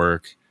this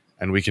work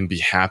and we can be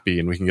happy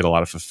and we can get a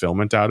lot of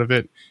fulfillment out of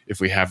it if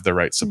we have the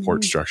right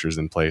support structures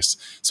in place.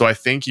 So I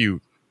thank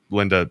you,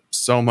 Linda,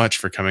 so much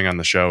for coming on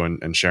the show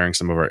and sharing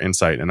some of our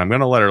insight. And I'm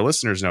going to let our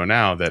listeners know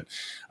now that,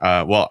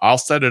 I'll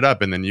set it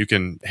up and then you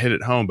can hit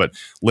it home. But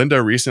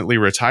Linda recently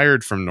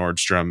retired from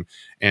Nordstrom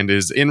and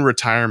is in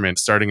retirement,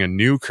 starting a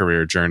new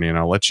career journey. And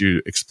I'll let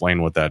you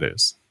explain what that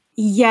is.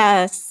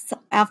 Yes.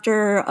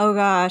 After,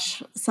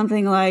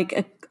 something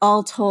like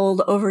all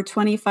told over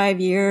 25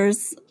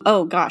 years.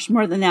 Oh gosh,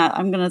 more than that.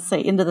 I'm going to say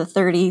into the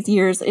 30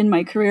 years in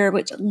my career,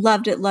 which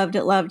loved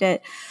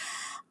it.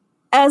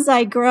 As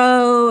I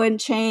grow and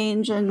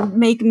change and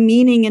make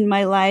meaning in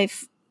my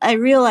life, I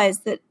realize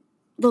that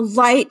the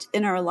light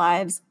in our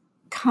lives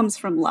comes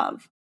from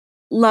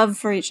love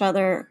for each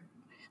other,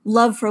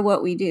 love for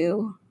what we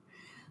do.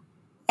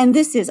 And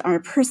this is our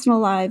personal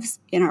lives,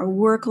 in our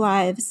work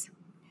lives.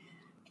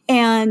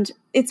 And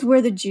it's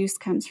where the juice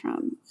comes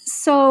from.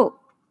 So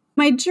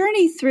my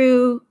journey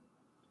through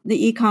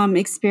the e-com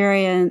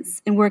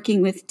experience and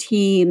working with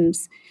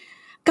teams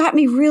got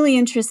me really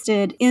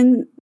interested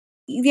in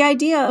the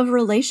idea of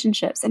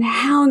relationships and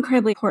how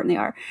incredibly important they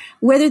are,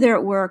 whether they're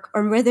at work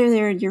or whether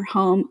they're in your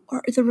home,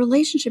 or the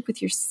relationship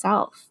with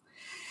yourself.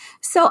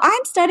 So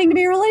I'm studying to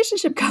be a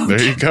relationship coach.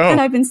 There you go. And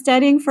I've been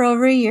studying for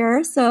over a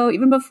year. So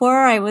even before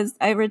I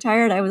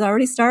retired, I was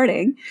already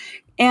starting.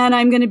 And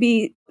I'm going to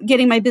be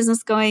getting my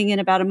business going in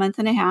about a month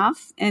and a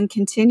half and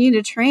continue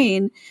to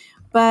train.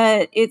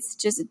 But it's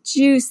just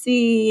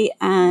juicy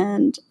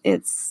and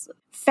it's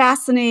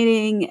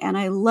fascinating. And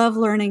I love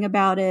learning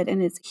about it.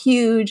 And it's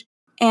huge.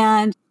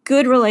 And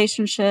good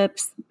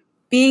relationships,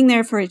 being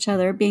there for each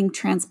other, being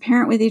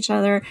transparent with each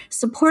other,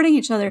 supporting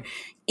each other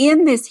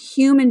in this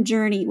human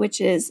journey,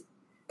 which is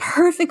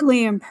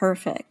perfectly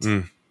imperfect.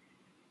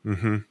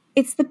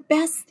 It's the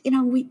best,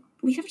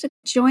 we have to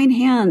join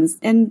hands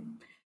and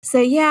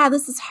say, yeah,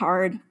 this is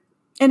hard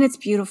and it's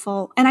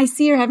beautiful. And I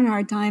see you're having a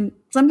hard time.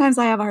 Sometimes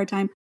I have a hard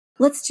time.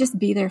 Let's just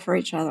be there for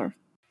each other.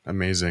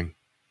 Amazing.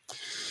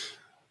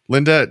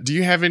 Linda, do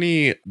you have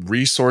any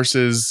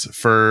resources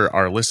for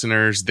our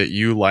listeners that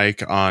you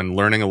like on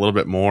learning a little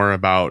bit more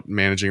about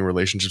managing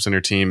relationships in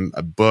your team?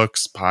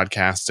 Books,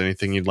 podcasts,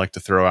 anything you'd like to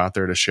throw out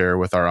there to share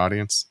with our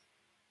audience?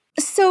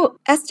 So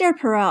Esther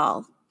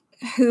Perel,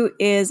 who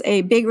is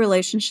a big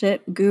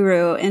relationship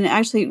guru and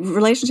actually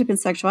relationship and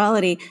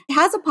sexuality,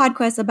 has a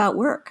podcast about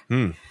work.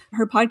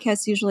 Her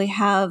podcasts usually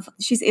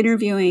she's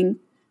interviewing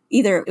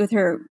either with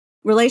her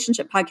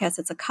relationship podcast,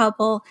 it's a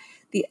couple.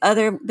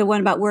 The one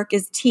about work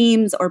is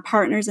teams or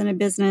partners in a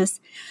business.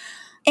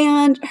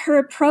 And her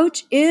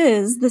approach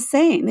is the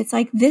same. It's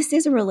like, this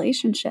is a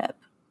relationship.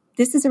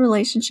 This is a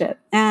relationship.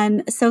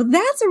 And so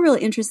that's a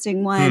really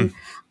interesting one.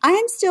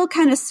 I'm still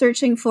kind of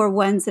searching for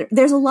ones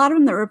there's a lot of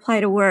them that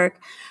reply to work.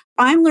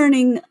 I'm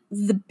learning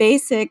the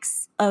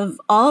basics of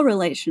all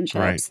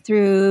relationships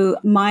through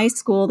my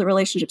school, the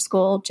relationship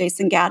school,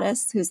 Jason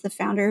Gaddis, who's the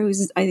founder,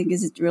 I think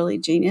is really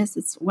genius.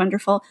 It's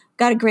wonderful.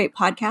 Got a great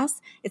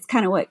podcast. It's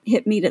kind of what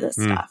hit me to this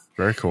stuff.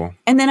 Very cool.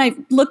 And then I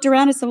looked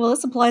around and said, well,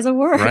 this applies at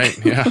work.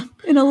 Right. Yeah.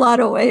 In a lot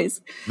of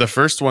ways. The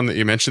first one that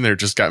you mentioned there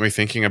just got me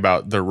thinking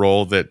about the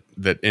role that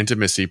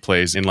intimacy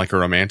plays in like a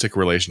romantic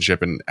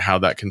relationship and how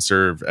that can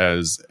serve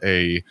as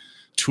a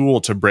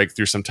tool to break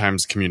through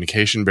sometimes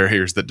communication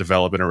barriers that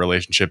develop in a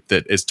relationship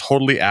that is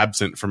totally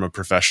absent from a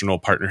professional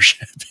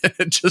partnership.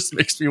 It just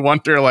makes me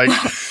wonder, like,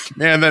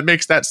 man, that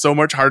makes that so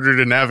much harder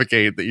to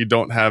navigate that you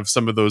don't have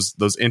some of those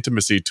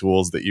intimacy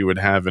tools that you would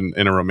have in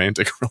a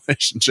romantic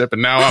relationship.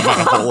 And now I'm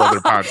on a whole other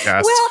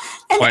podcast. Well,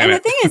 and the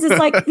thing is, it's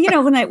like,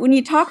 when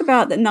you talk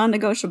about the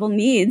non-negotiable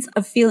needs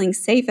of feeling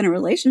safe in a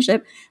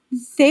relationship,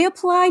 they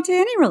apply to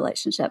any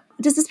relationship.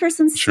 Does this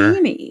person see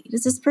me?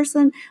 Does this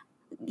person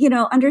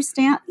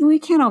understand? We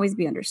can't always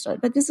be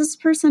understood, but is this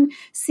person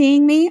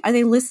seeing me? Are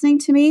they listening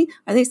to me?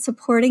 Are they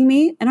supporting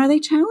me? And are they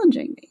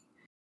challenging me?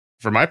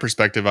 From my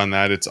perspective on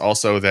that, it's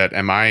also that,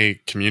 am I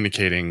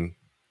communicating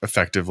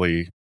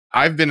effectively?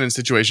 I've been in a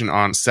situation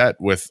on set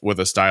with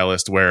a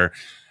stylist where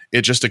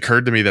it just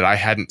occurred to me that I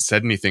hadn't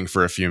said anything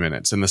for a few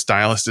minutes, and the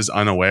stylist is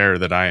unaware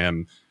that I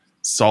am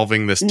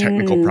solving this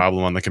technical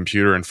problem on the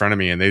computer in front of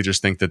me, and they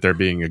just think that they're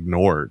being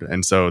ignored.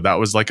 And so that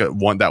was like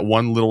that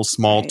one little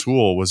small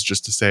tool was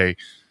just to say,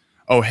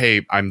 oh,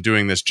 hey, I'm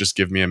doing this. Just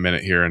give me a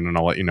minute here and then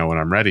I'll let you know when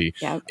I'm ready.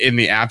 Yep. In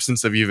the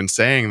absence of even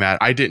saying that,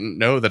 I didn't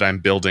know that I'm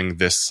building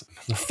this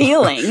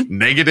feeling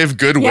negative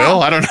goodwill.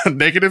 Yeah. I don't know.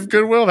 Negative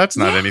goodwill. That's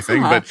not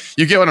anything, but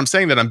you get what I'm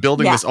saying, that I'm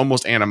building this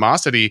almost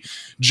animosity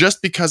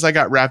just because I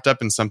got wrapped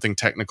up in something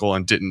technical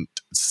and didn't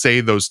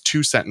say those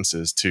two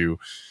sentences to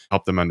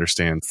help them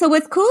understand. So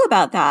what's cool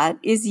about that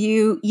is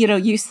you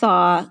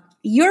saw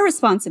your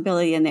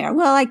responsibility in there.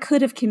 Well, I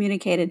could have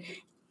communicated.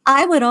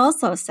 I would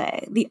also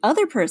say the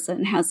other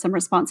person has some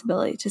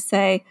responsibility to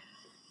say,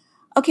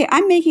 okay,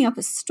 I'm making up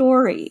a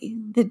story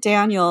that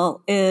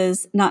Daniel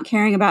is not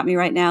caring about me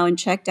right now and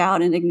checked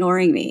out and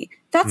ignoring me.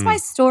 That's my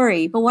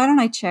story, but why don't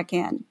I check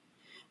in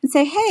and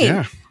say,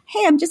 hey,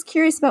 I'm just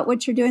curious about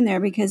what you're doing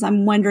there because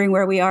I'm wondering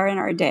where we are in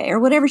our day, or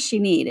whatever she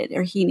needed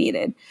or he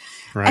needed.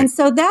 Right. And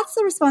so that's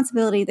the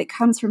responsibility that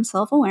comes from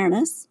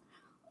self-awareness.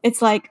 It's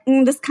like,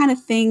 this kind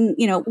of thing,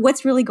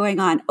 what's really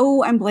going on?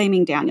 Oh, I'm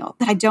blaming Daniel,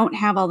 but I don't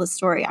have all the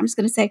story. I'm just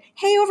going to say,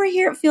 hey, over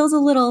here, it feels a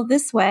little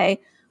this way.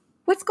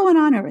 What's going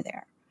on over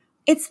there?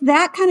 It's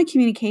that kind of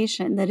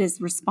communication that is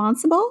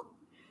responsible.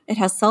 It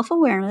has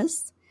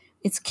self-awareness.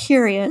 It's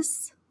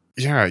curious.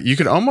 Yeah, you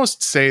could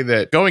almost say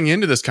that going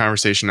into this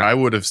conversation, I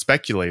would have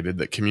speculated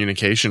that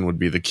communication would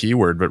be the key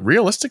word, but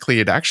realistically,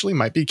 it actually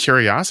might be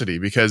curiosity,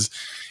 because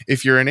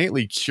if you're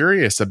innately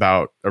curious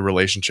about a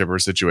relationship or a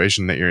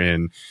situation that you're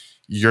in,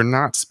 you're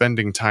not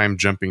spending time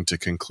jumping to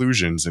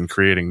conclusions and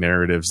creating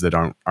narratives that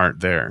aren't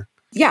there.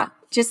 Yeah,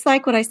 just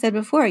like what I said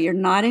before, you're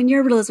not in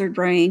your lizard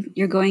brain,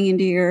 you're going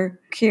into your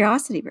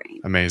curiosity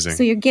brain. Amazing.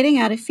 So you're getting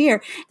out of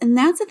fear. And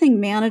that's the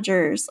thing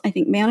I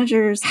think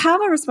managers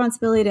have a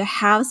responsibility to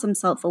have some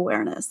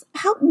self-awareness.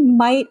 How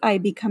might I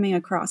be coming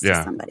across to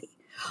somebody?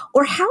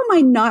 Or how am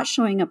I not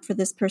showing up for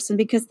this person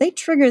because they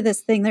trigger this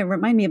thing that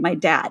remind me of my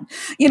dad,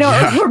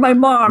 or my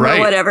mom or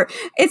whatever.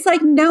 It's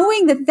like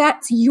knowing that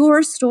that's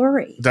your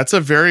story. That's a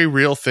very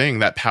real thing.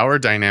 That power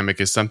dynamic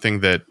is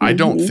something that I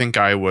don't think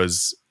I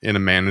was in a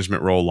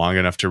management role long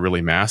enough to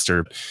really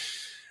master.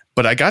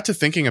 But I got to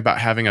thinking about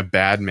having a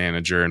bad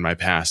manager in my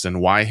past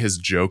and why his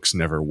jokes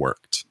never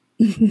worked.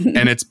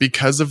 And it's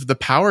because of the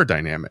power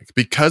dynamic.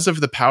 Because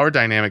of the power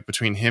dynamic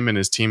between him and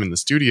his team in the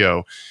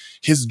studio,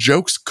 his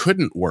jokes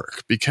couldn't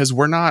work because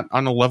we're not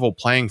on a level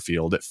playing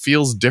field. It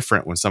feels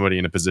different when somebody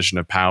in a position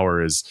of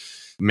power is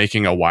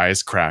making a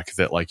wisecrack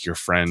that like your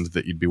friend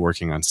that you'd be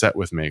working on set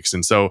with makes.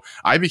 And so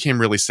I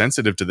became really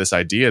sensitive to this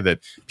idea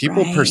that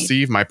people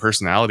perceive my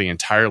personality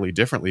entirely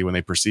differently when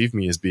they perceive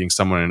me as being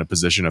someone in a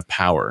position of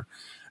power.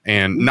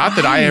 And not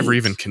that I ever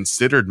even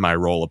considered my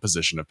role a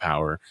position of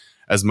power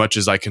as much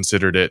as I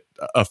considered it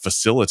a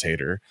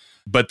facilitator.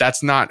 But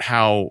that's not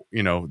how,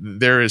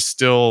 there is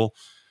still,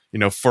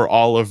 for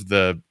all of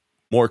the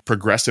more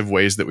progressive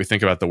ways that we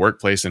think about the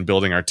workplace and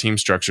building our team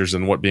structures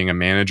and what being a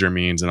manager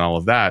means and all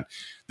of that,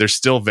 there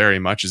still very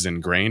much is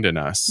ingrained in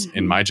us,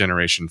 in my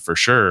generation for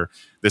sure,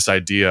 this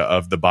idea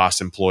of the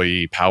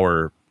boss-employee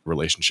power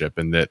relationship.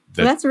 And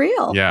that's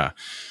real. Yeah.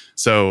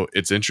 So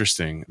it's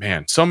interesting,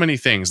 man, so many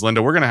things.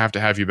 Linda, we're going to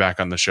have you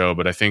back on the show,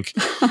 but I think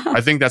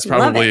that's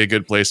probably a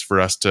good place for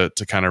us to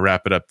kind of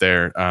wrap it up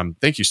there.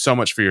 Thank you so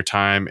much for your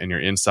time and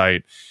your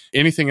insight.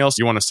 Anything else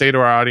you want to say to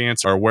our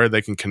audience or where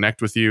they can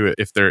connect with you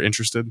if they're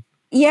interested?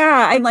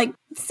 Yeah, I'm like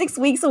 6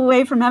 weeks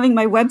away from having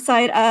my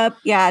website up.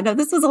 Yeah, no,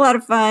 this was a lot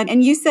of fun.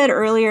 And you said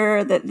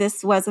earlier that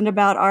this wasn't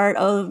about art.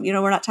 Oh,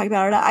 we're not talking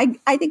about art.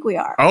 I think we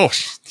are. Oh,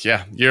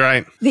 yeah, you're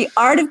right. The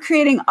art of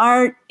creating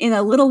art in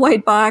a little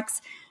white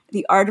box,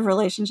 the art of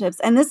relationships.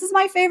 And this is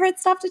my favorite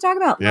stuff to talk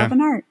about. Yeah. Love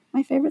and art,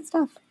 my favorite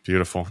stuff.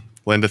 Beautiful.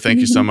 Linda, thank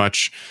you so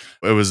much.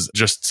 It was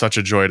just such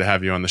a joy to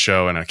have you on the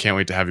show, and I can't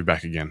wait to have you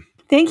back again.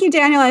 Thank you,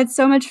 Daniel. I had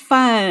so much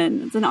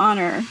fun. It's an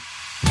honor.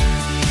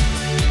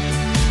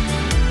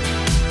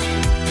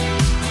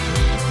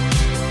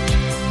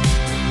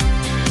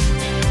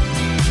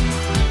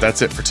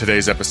 That's it for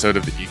today's episode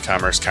of the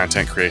E-commerce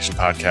Content Creation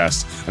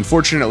Podcast.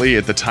 Unfortunately,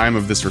 at the time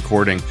of this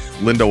recording,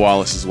 Linda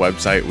Wallace's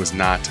website was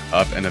not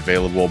up and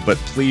available, but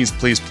please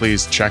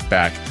check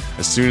back.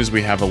 As soon as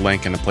we have a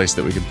link and a place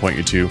that we can point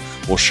you to,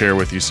 we'll share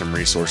with you some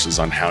resources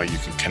on how you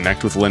can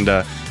connect with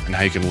Linda and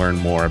how you can learn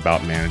more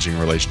about managing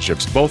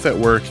relationships, both at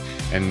work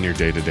and in your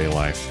day-to-day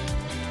life.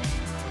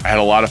 I had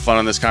a lot of fun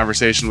on this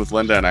conversation with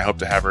Linda, and I hope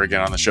to have her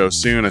again on the show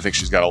soon. I think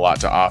she's got a lot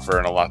to offer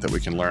and a lot that we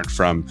can learn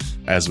from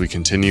as we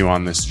continue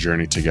on this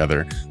journey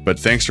together. But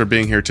thanks for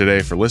being here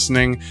today, for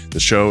listening.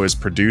 The show is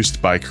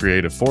produced by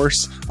Creative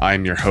Force.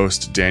 I'm your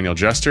host, Daniel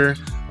Jester.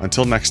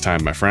 Until next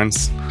time, my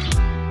friends.